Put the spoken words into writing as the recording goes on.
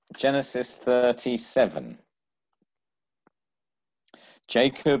Genesis 37.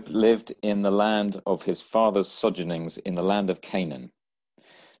 Jacob lived in the land of his father's sojournings in the land of Canaan.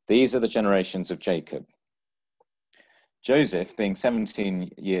 These are the generations of Jacob. Joseph, being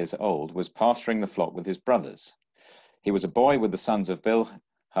 17 years old, was pasturing the flock with his brothers. He was a boy with the sons of Bilhah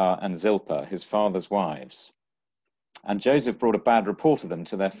and Zilpah, his father's wives. And Joseph brought a bad report of them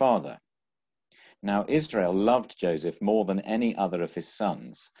to their father. Now Israel loved Joseph more than any other of his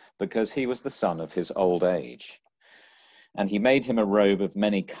sons, because he was the son of his old age. And he made him a robe of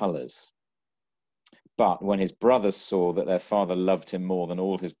many colors. But when his brothers saw that their father loved him more than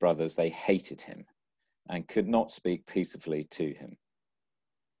all his brothers, they hated him and could not speak peacefully to him.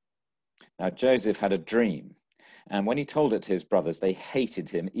 Now Joseph had a dream, and when he told it to his brothers, they hated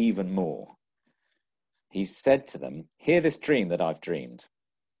him even more. He said to them, "Hear this dream that I've dreamed.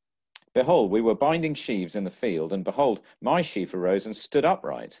 Behold, we were binding sheaves in the field, and behold, my sheaf arose and stood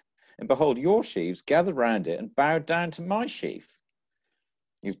upright. And behold, your sheaves gathered round it and bowed down to my sheaf."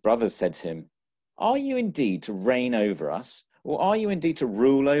 His brothers said to him, "Are you indeed to reign over us, or are you indeed to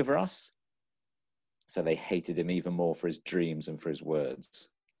rule over us?" So they hated him even more for his dreams and for his words.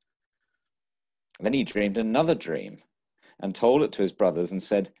 And then he dreamed another dream and told it to his brothers and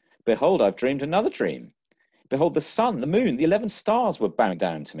said, "Behold, I've dreamed another dream. Behold, the sun, the moon, the 11 stars were bowed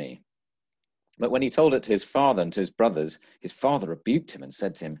down to me." But when he told it to his father and to his brothers, his father rebuked him and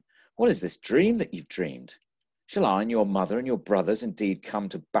said to him, "What is this dream that you've dreamed? Shall I and your mother and your brothers indeed come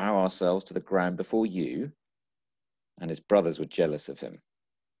to bow ourselves to the ground before you?" And his brothers were jealous of him.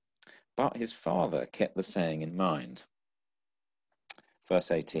 But his father kept the saying in mind. Verse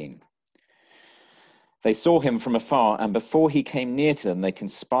 18. They saw him from afar, and before he came near to them, they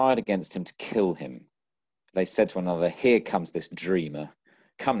conspired against him to kill him. They said to one another, "Here comes this dreamer.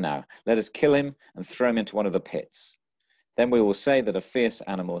 Come now, let us kill him and throw him into one of the pits. Then we will say that a fierce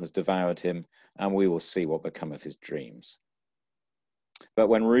animal has devoured him, and we will see what become of his dreams." But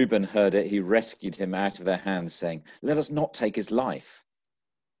when Reuben heard it, he rescued him out of their hands, saying, "Let us not take his life."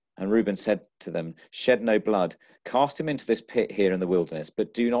 And Reuben said to them, "Shed no blood. Cast him into this pit here in the wilderness,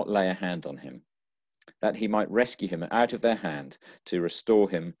 but do not lay a hand on him, that he might rescue him out of their hand to restore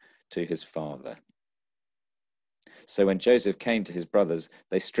him to his father." So when Joseph came to his brothers,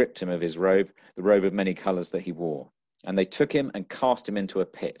 they stripped him of his robe, the robe of many colors that he wore. And they took him and cast him into a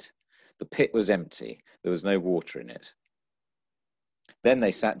pit. The pit was empty. There was no water in it. Then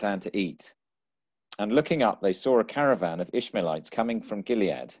they sat down to eat. And looking up, they saw a caravan of Ishmaelites coming from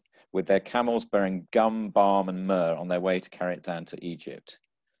Gilead, with their camels bearing gum, balm, and myrrh on their way to carry it down to Egypt.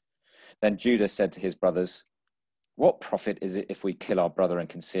 Then Judah said to his brothers, "What profit is it if we kill our brother and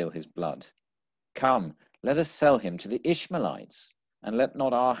conceal his blood? Come, let us sell him to the Ishmaelites, and let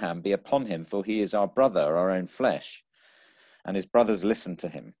not our hand be upon him, for he is our brother, our own flesh." And his brothers listened to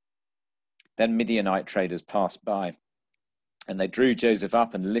him. Then Midianite traders passed by, and they drew Joseph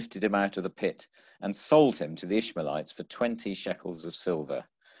up and lifted him out of the pit and sold him to the Ishmaelites for 20 shekels of silver.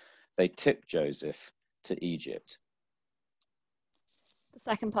 They took Joseph to Egypt. The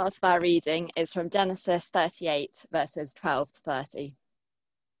second part of our reading is from Genesis 38, verses 12 to 30.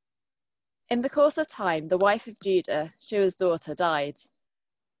 In the course of time, the wife of Judah, Shua's daughter, died.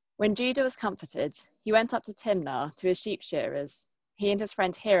 When Judah was comforted, he went up to Timnah to his sheep shearers, he and his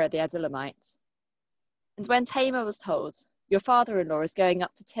friend Hira the Adullamite. And when Tamar was told, "Your father-in-law is going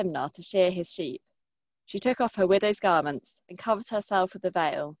up to Timnah to shear his sheep," she took off her widow's garments and covered herself with a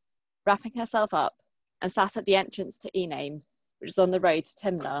veil, wrapping herself up, and sat at the entrance to Enaim, which is on the road to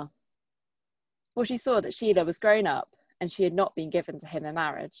Timnah. For she saw that Shelah was grown up, and she had not been given to him in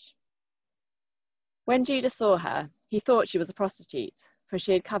marriage. When Judah saw her, he thought she was a prostitute, for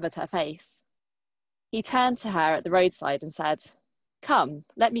she had covered her face. He turned to her at the roadside and said, "Come,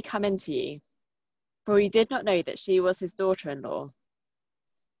 let me come in to you." For he did not know that she was his daughter-in-law.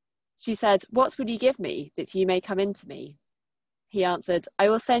 She said, "What will you give me, that you may come in to me?" He answered, "I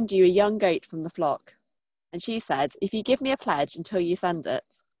will send you a young goat from the flock." And she said, "If you give me a pledge until you send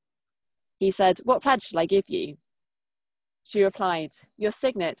it." He said, "What pledge shall I give you?" She replied, "Your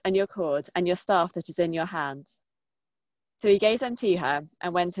signet and your cord and your staff that is in your hand." So he gave them to her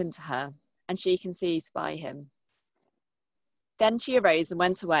and went into her, and she conceived by him. Then she arose and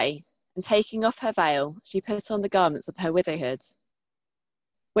went away, and taking off her veil, she put on the garments of her widowhood.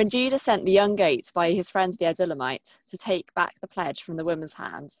 When Judah sent the young goat by his friend the Adullamite to take back the pledge from the woman's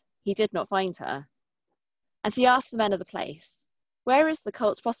hand, he did not find her. And he asked the men of the place, "Where is the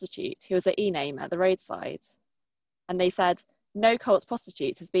cult prostitute who was at Enaim at the roadside?" And they said, "No cult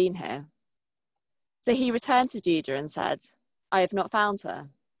prostitute has been here." So he returned to Judah and said, "I have not found her."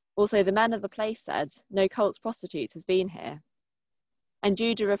 Also the men of the place said, "No cult prostitute has been here." And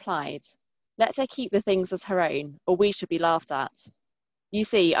Judah replied, "Let her keep the things as her own, or we shall be laughed at. You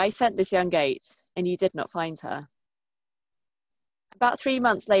see, I sent this young goat, and you did not find her." About 3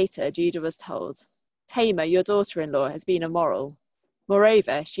 months later, Judah was told, "Tamar, your daughter-in-law, has been immoral.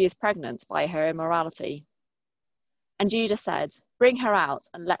 Moreover, she is pregnant by her immorality." And Judah said, "Bring her out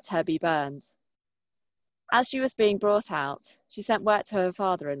and let her be burned." As she was being brought out, she sent word to her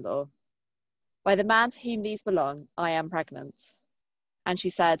father-in-law, "By the man to whom these belong, I am pregnant." And she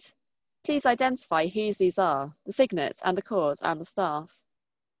said, "Please identify whose these are, the signet and the cord and the staff."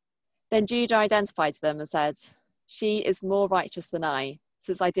 Then Judah identified them and said, "She is more righteous than I,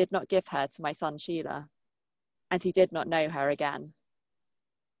 since I did not give her to my son Shelah." And he did not know her again.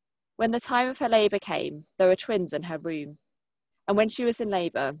 When the time of her labour came, there were twins in her womb. And when she was in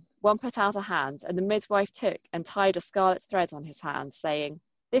labour, one put out a hand, and the midwife took and tied a scarlet thread on his hand, saying,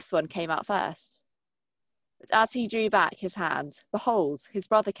 "This one came out first." But as he drew back his hand, behold, his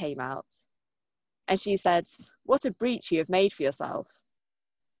brother came out. And she said, "What a breach you have made for yourself."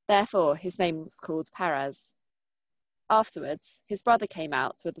 Therefore his name was called Perez. Afterwards, his brother came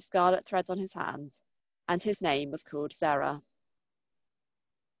out with the scarlet thread on his hand, and his name was called Zerah.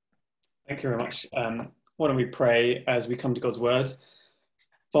 Thank you very much. Why don't we pray as we come to God's word?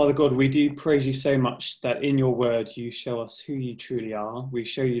 Father God, we do praise you so much that in your word you show us who you truly are. We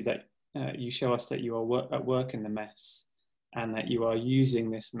show you that you show us that you are at work in the mess, and that you are using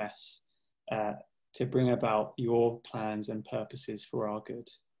this mess to bring about your plans and purposes for our good.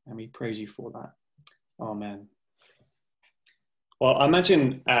 And we praise you for that. Amen. Well, I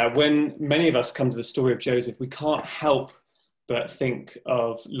imagine when many of us come to the story of Joseph, we can't help but think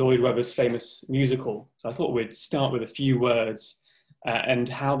of Lloyd Webber's famous musical. So I thought we'd start with a few words and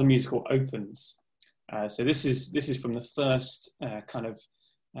how the musical opens. So this is from the first kind of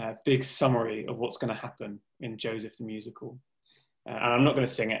big summary of what's going to happen in Joseph the musical. And I'm not going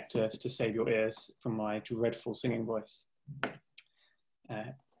to sing it to save your ears from my dreadful singing voice.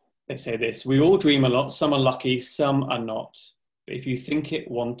 They say this: "We all dream a lot, some are lucky, some are not. But if you think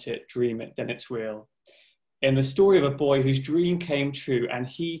it, want it, dream it, then it's real. In the story of a boy whose dream came true, and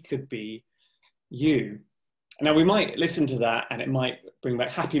he could be you." Now we might listen to that and it might bring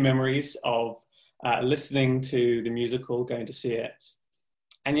back happy memories of listening to the musical, going to see it.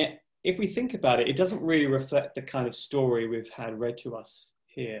 And yet, if we think about it, it doesn't really reflect the kind of story we've had read to us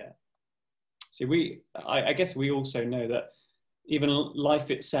here. See, I guess we also know that even life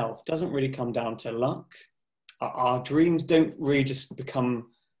itself doesn't really come down to luck. Our dreams don't really just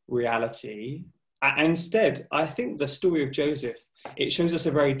become reality. And instead, I think the story of Joseph, it shows us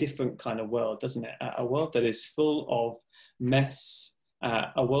a very different kind of world, doesn't it? A world that is full of mess,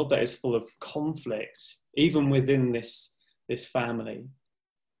 a world that is full of conflict, even within this family.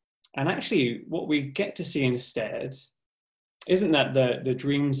 And actually, what we get to see instead isn't that the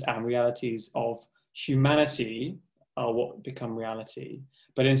dreams and realities of humanity are what become reality,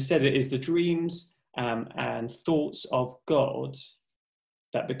 but instead it is the dreams and thoughts of God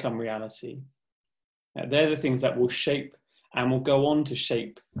that become reality. They're the things that will shape and will go on to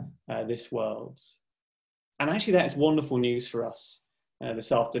shape this world. And actually that is wonderful news for us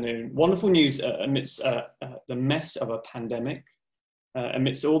this afternoon. Wonderful news amidst the mess of a pandemic,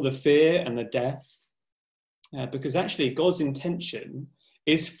 amidst all the fear and the death, because actually God's intention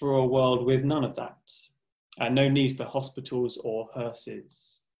is for a world with none of that. No need for hospitals or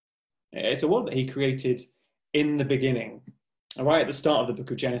hearses. It's a world that he created in the beginning, right at the start of the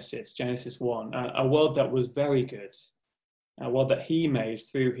book of Genesis, Genesis 1, a world that was very good, a world that he made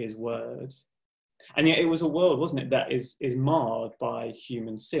through his word. And yet it was a world, wasn't it, that is marred by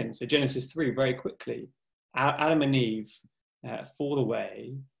human sin. So Genesis 3, very quickly, Adam and Eve fall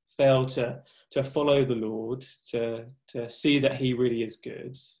away, fail to follow the Lord, to see that he really is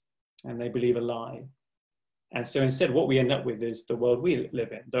good, and they believe a lie. And so instead, what we end up with is the world we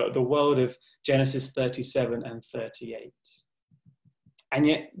live in, the world of Genesis 37 and 38. And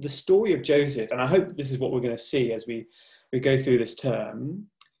yet the story of Joseph, and I hope this is what we're going to see as we go through this term,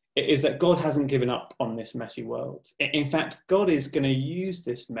 is that God hasn't given up on this messy world. In fact, God is going to use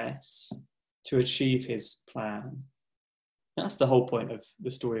this mess to achieve his plan. That's the whole point of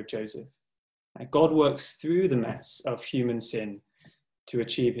the story of Joseph. God works through the mess of human sin to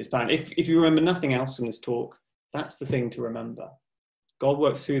achieve his plan. If you remember nothing else from this talk, that's the thing to remember. God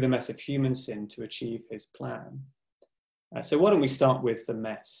works through the mess of human sin to achieve his plan. So why don't we start with the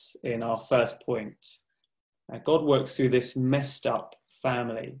mess in our first point. God works through this messed up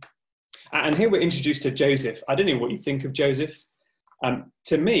family. And here we're introduced to Joseph. I don't know what you think of Joseph.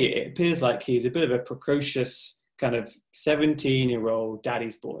 To me, it appears like he's a bit of a precocious kind of 17-year-old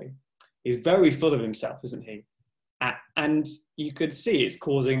daddy's boy. He's very full of himself, isn't he? And you could see it's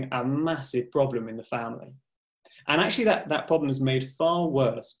causing a massive problem in the family. And actually that problem is made far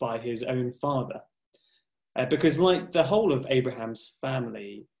worse by his own father. Because like the whole of Abraham's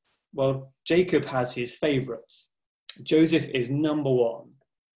family, well, Jacob has his favourite. Joseph is number one.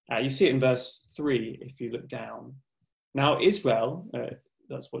 You see it in verse 3 if you look down. Now Israel,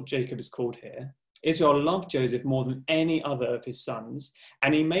 that's what Jacob is called here, Israel loved Joseph more than any other of his sons,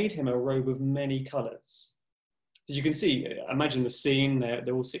 and he made him a robe of many colours. As you can see, imagine the scene,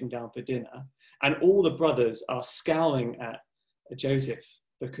 they're all sitting down for dinner, and all the brothers are scowling at Joseph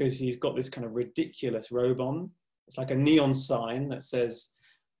because he's got this kind of ridiculous robe on. It's like a neon sign that says,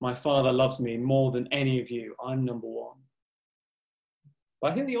 "My father loves me more than any of you, I'm number one."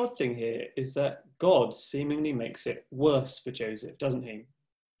 But I think the odd thing here is that God seemingly makes it worse for Joseph, doesn't he?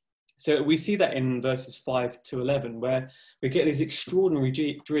 So we see that in verses 5 to 11, where we get these extraordinary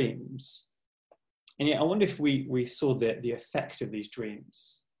dreams. And yet I wonder if we saw the effect of these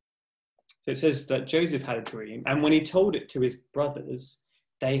dreams. So it says that Joseph had a dream, and when he told it to his brothers,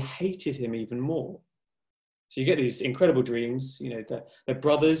 they hated him even more. So you get these incredible dreams, you know, the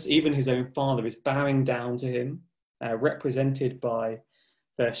brothers, even his own father is bowing down to him, represented by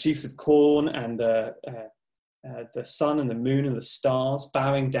the sheaves of corn and the sun and the moon and the stars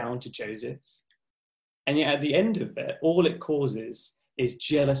bowing down to Joseph. And yet at the end of it, all it causes is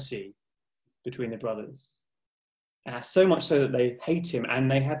jealousy between the brothers. So much so that they hate him and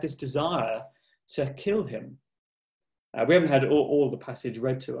they have this desire to kill him. We haven't had all the passage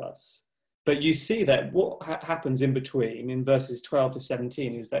read to us, but you see that what happens in between, in verses 12 to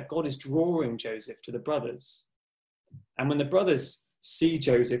 17, is that God is drawing Joseph to the brothers. And when the brothers see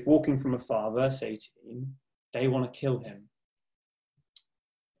Joseph walking from afar, verse 18, they want to kill him.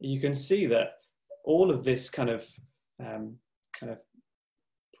 You can see that all of this kind of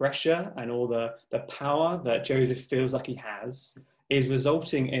pressure and all the power that Joseph feels like he has is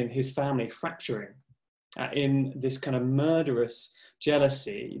resulting in his family fracturing in this kind of murderous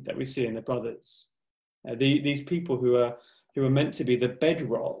jealousy that we see in the brothers. These people who are meant to be the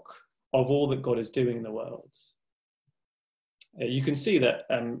bedrock of all that God is doing in the world. You can see that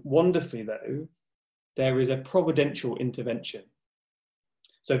wonderfully, though, there is a providential intervention.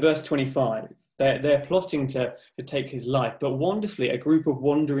 So verse 25, they're plotting to take his life, but wonderfully, a group of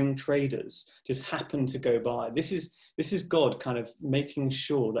wandering traders just happen to go by. This is God kind of making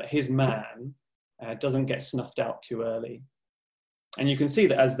sure that his man doesn't get snuffed out too early. And you can see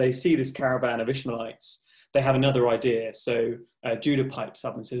that as they see this caravan of Ishmaelites, they have another idea. So Judah pipes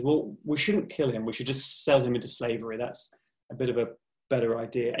up and says, well, we shouldn't kill him. We should just sell him into slavery. That's a bit of a better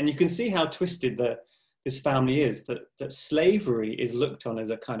idea. And you can see how twisted this family is, that slavery is looked on as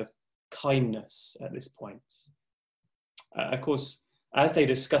a kind of kindness at this point. Of course, as they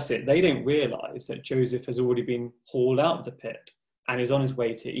discuss it, they don't realize that Joseph has already been hauled out of the pit and is on his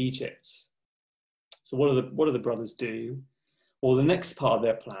way to Egypt. So what do the brothers do? Well, the next part of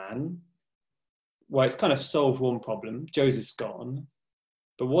their plan, well, it's kind of solved one problem. Joseph's gone.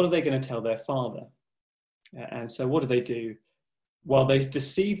 But what are they going to tell their father? And so what do? Well, they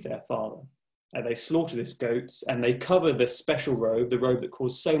deceive their father. They slaughter this goat and they cover the special robe, the robe that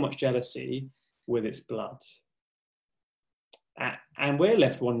caused so much jealousy, with its blood. And we're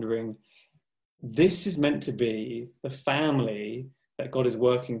left wondering, this is meant to be the family that God is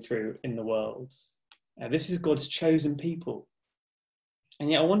working through in the world. This is God's chosen people. And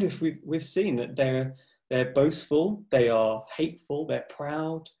yet I wonder if we've seen that they're boastful, they are hateful, they're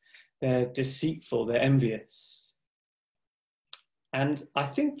proud, they're deceitful, they're envious. And I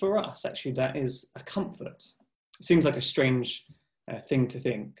think for us, actually, that is a comfort. It seems like a strange thing to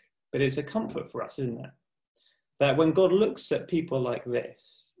think, but it's a comfort for us, isn't it? That when God looks at people like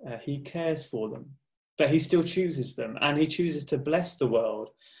this, he cares for them, but he still chooses them, and he chooses to bless the world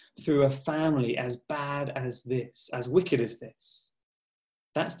through a family as bad as this, as wicked as this.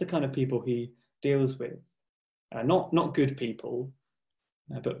 That's the kind of people he deals with. Not good people,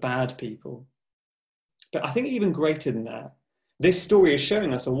 but bad people. But I think even greater than that, this story is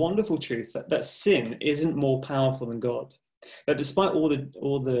showing us a wonderful truth that sin isn't more powerful than God. That despite all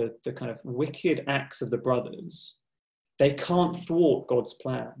the kind of wicked acts of the brothers, they can't thwart God's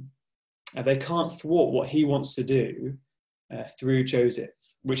plan. They can't thwart what he wants to do through Joseph,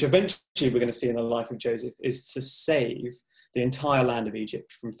 which eventually we're going to see in the life of Joseph, is to save the entire land of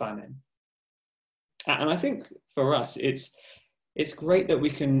Egypt from famine. And I think for us, it's great that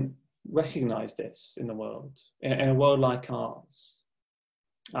we can recognize this in the world, in a world like ours.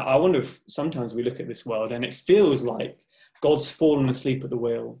 I wonder if sometimes we look at this world and it feels like God's fallen asleep at the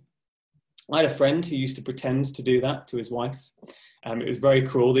wheel. I had a friend who used to pretend to do that to his wife. It was very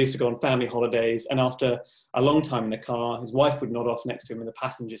cruel. They used to go on family holidays, and after a long time in the car, his wife would nod off next to him in the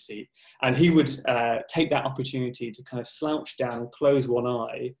passenger seat, and he would take that opportunity to kind of slouch down and close one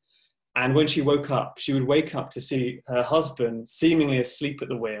eye. And when she woke up, she would wake up to see her husband seemingly asleep at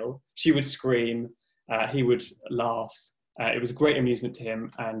the wheel. She would scream, he would laugh. It was a great amusement to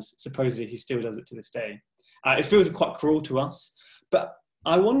him, and supposedly he still does it to this day. It feels quite cruel to us, but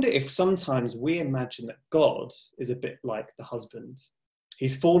I wonder if sometimes we imagine that God is a bit like the husband.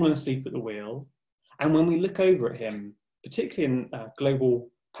 He's fallen asleep at the wheel, and when we look over at him, particularly in a global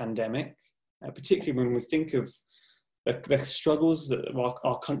pandemic, particularly when we think of the struggles that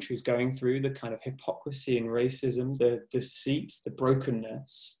our country is going through, the kind of hypocrisy and racism, the deceit, the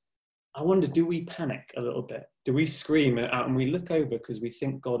brokenness, I wonder, do we panic a little bit? Do we scream out and we look over because we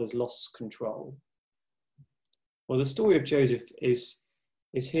think God has lost control? Well, the story of Joseph is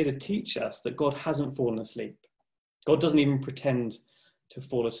here to teach us that God hasn't fallen asleep. God doesn't even pretend to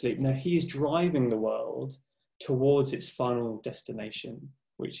fall asleep. No, he is driving the world towards its final destination,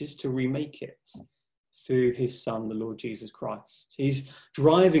 which is to remake it through his son, the Lord Jesus Christ. He's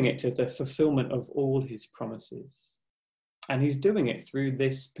driving it to the fulfillment of all his promises. And he's doing it through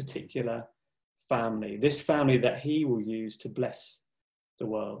this particular family, this family that he will use to bless the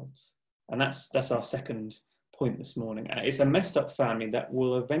world. And that's our second point this morning. It's a messed up family that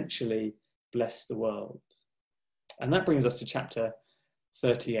will eventually bless the world. And that brings us to chapter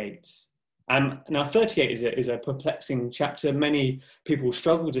 38. Now 38 is a perplexing chapter. Many people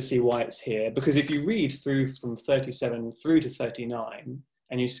struggle to see why it's here, because if you read through from 37 through to 39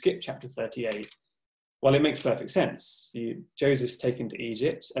 and you skip chapter 38, well, it makes perfect sense. Joseph's taken to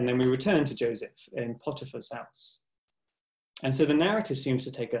Egypt, and then we return to Joseph in Potiphar's house. And so the narrative seems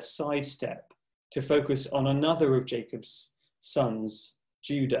to take a sidestep to focus on another of Jacob's sons,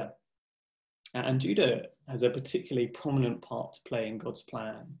 Judah. And Judah has a particularly prominent part to play in God's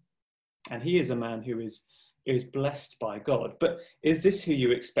plan. And he is a man who is blessed by God. But is this who you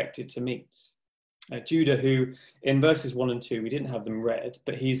expected to meet? Judah, who in verses 1 and 2, we didn't have them read,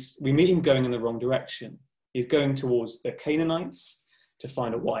 but we meet him going in the wrong direction. He's going towards the Canaanites to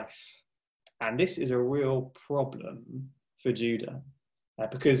find a wife. And this is a real problem for Judah.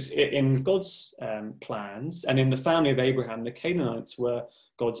 Because in God's plans and in the family of Abraham, the Canaanites were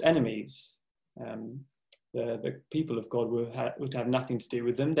God's enemies. The people of God would have nothing to do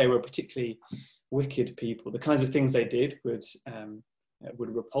with them. They were particularly wicked people. The kinds of things they did would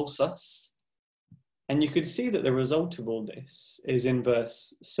repulse us. And you could see that the result of all this is in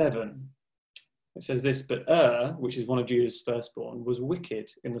verse 7. It says this, but which is one of Judah's firstborn, was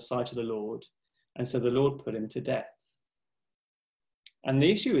wicked in the sight of the Lord, and so the Lord put him to death. And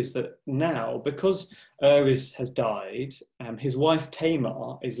the issue is that now, because has died, his wife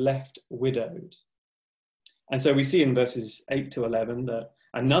Tamar is left widowed. And so we see in verses 8 to 11 that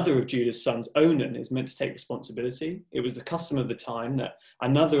another of Judah's sons, Onan, is meant to take responsibility. It was the custom of the time that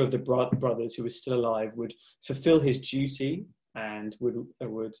another of the brothers who was still alive would fulfill his duty and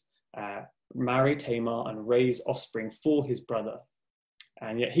would marry Tamar and raise offspring for his brother.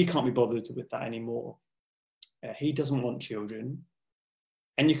 And yet he can't be bothered with that anymore. He doesn't want children.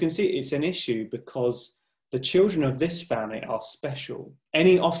 And you can see it's an issue because the children of this family are special.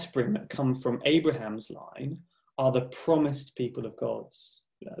 Any offspring that come from Abraham's line are the promised people of God's.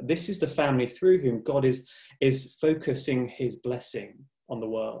 This is the family through whom God is focusing his blessing on the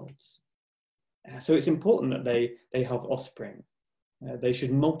world. So it's important that they have offspring. They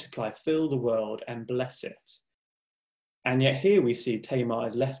should multiply, fill the world and bless it. And yet here we see Tamar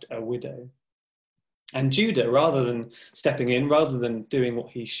is left a widow. And Judah, rather than stepping in, rather than doing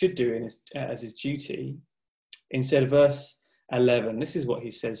what he should do as his duty, instead of verse 11, this is what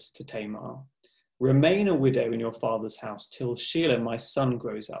he says to Tamar: remain a widow in your father's house till Shelah, my son,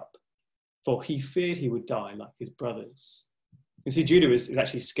 grows up, for he feared he would die like his brothers. You see, Judah is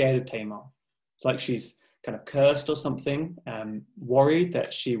actually scared of Tamar. It's like she's kind of cursed or something, worried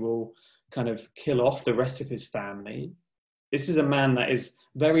that she will kind of kill off the rest of his family. This is a man that is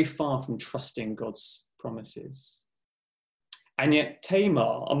very far from trusting God's promises. And yet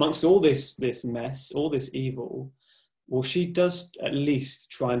Tamar, amongst all this mess, all this evil, well, she does at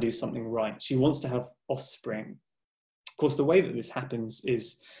least try and do something right. She wants to have offspring. Of course, the way that this happens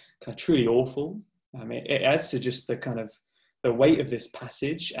is kind of truly awful. It adds to just the kind of the weight of this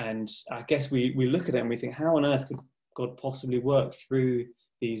passage. And I guess we look at it and we think, how on earth could God possibly work through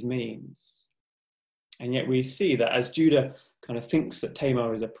these means? And yet we see that as Judah kind of thinks that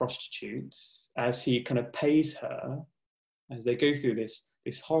Tamar is a prostitute, as he kind of pays her, as they go through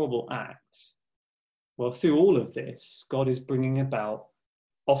this horrible act, well, through all of this, God is bringing about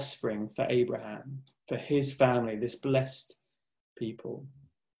offspring for Abraham, for his family, this blessed people.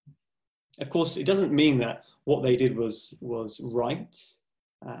 Of course, it doesn't mean that what they did was right.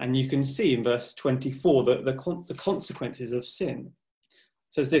 And you can see in verse 24 that the consequences of sin.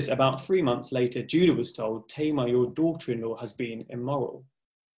 It says this: about 3 months later, Judah was told, Tamar, your daughter-in-law, has been immoral.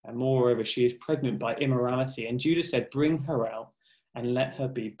 And moreover, she is pregnant by immorality. And Judah said, bring her out and let her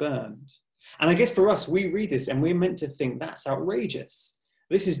be burned. And I guess for us, we read this and we're meant to think that's outrageous.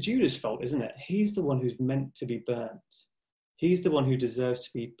 This is Judah's fault, isn't it? He's the one who's meant to be burnt. He's the one who deserves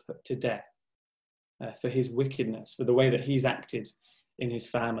to be put to death for his wickedness, for the way that he's acted in his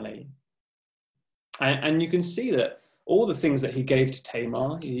family. And you can see that all the things that he gave to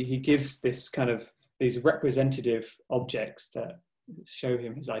Tamar, he gives this kind of these representative objects that show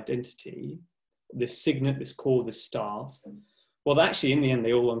him his identity, this signet, this cord, this staff. Well, actually, in the end,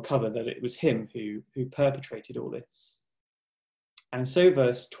 they all uncover that it was him who perpetrated all this. And so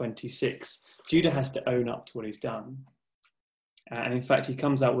verse 26, Judah has to own up to what he's done. And in fact, he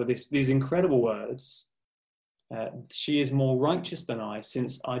comes out with these incredible words. She is more righteous than I,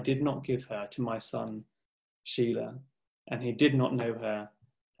 since I did not give her to my son Shelah, and he did not know her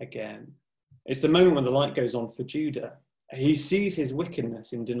again. It's the moment when the light goes on for Judah. He sees his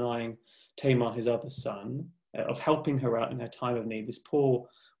wickedness in denying Tamar, his other son, of helping her out in her time of need, this poor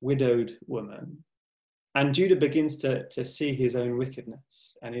widowed woman. And Judah begins to see his own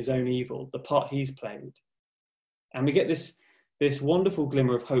wickedness and his own evil, the part he's played. And we get this wonderful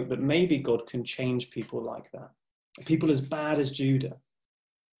glimmer of hope that maybe God can change people like that, people as bad as Judah,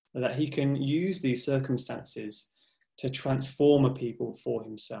 that he can use these circumstances to transform a people for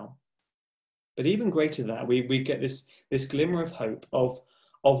himself. But even greater than that, we get this glimmer of hope of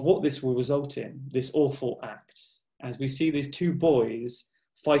what this will result in, this awful act. As we see these two boys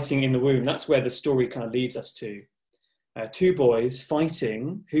fighting in the womb, that's where the story kind of leads us to. Two boys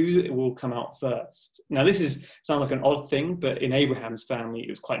fighting who will come out first. Now, this sounds like an odd thing, but in Abraham's family, it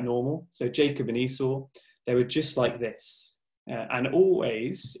was quite normal. So Jacob and Esau, they were just like this. And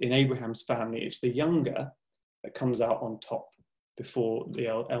always in Abraham's family, it's the younger that comes out on top before the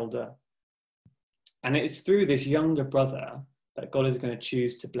elder. And it's through this younger brother that God is going to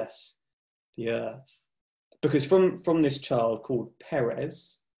choose to bless the earth. Because from this child called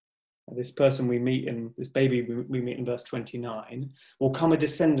Perez, this person we meet in, this baby we meet in verse 29, will come a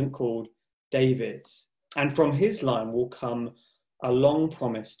descendant called David. And from his line will come a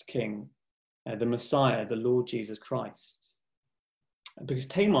long-promised king, the Messiah, the Lord Jesus Christ. Because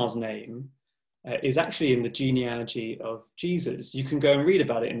Tamar's name is actually in the genealogy of Jesus. You can go and read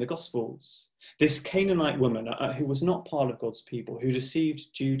about it in the Gospels. This Canaanite woman who was not part of God's people, who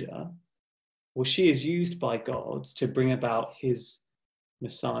deceived Judah, well, she is used by God to bring about his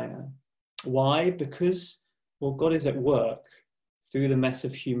Messiah. Why? Because, well, God is at work through the mess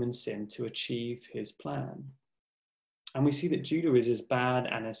of human sin to achieve his plan. And we see that Judah is as bad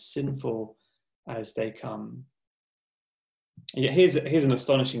and as sinful as they come. And yet here's an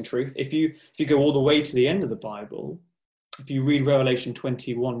astonishing truth. If you go all the way to the end of the Bible, if you read Revelation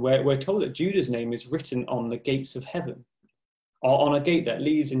 21, we're told that Judah's name is written on the gates of heaven, or on a gate that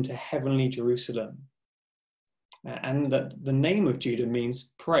leads into heavenly Jerusalem. And that the name of Judah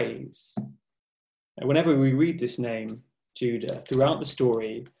means praise. Whenever we read this name, Judah, throughout the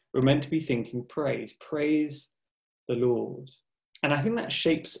story, we're meant to be thinking praise the Lord. And I think that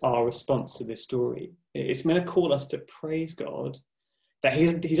shapes our response to this story. It's meant to call us to praise God, that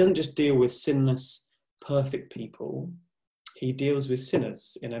he doesn't just deal with sinless, perfect people. He deals with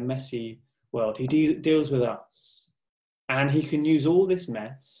sinners in a messy world. He deals with us. And he can use all this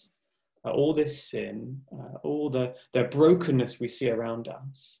mess, all this sin, all the brokenness we see around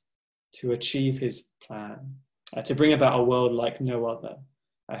us to achieve his plan, to bring about a world like no other,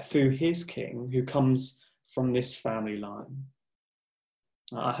 through his king who comes from this family line.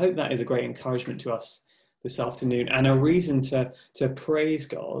 I hope that is a great encouragement to us this afternoon, and a reason to praise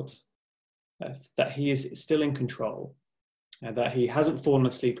God, that he is still in control, that he hasn't fallen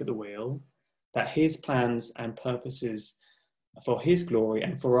asleep at the wheel, that his plans and purposes for his glory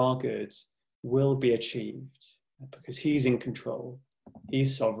and for our good will be achieved, because he's in control,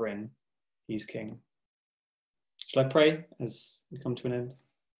 he's sovereign, he's king. Shall I pray as we come to an end?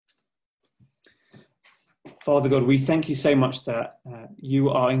 Father God, we thank you so much that you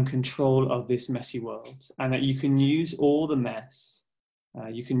are in control of this messy world, and that you can use all the mess.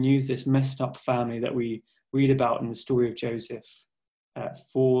 You can use this messed up family that we read about in the story of Joseph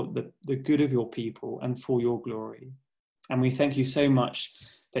for the good of your people and for your glory. And we thank you so much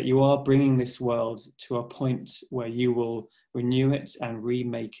that you are bringing this world to a point where you will renew it and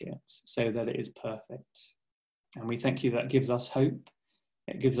remake it so that it is perfect. And we thank you that gives us hope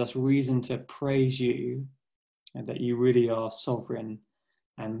It gives us reason to praise you, and that you really are sovereign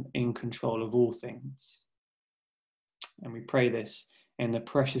and in control of all things. And we pray this in the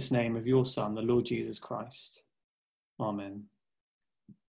precious name of your Son, the Lord Jesus Christ. Amen.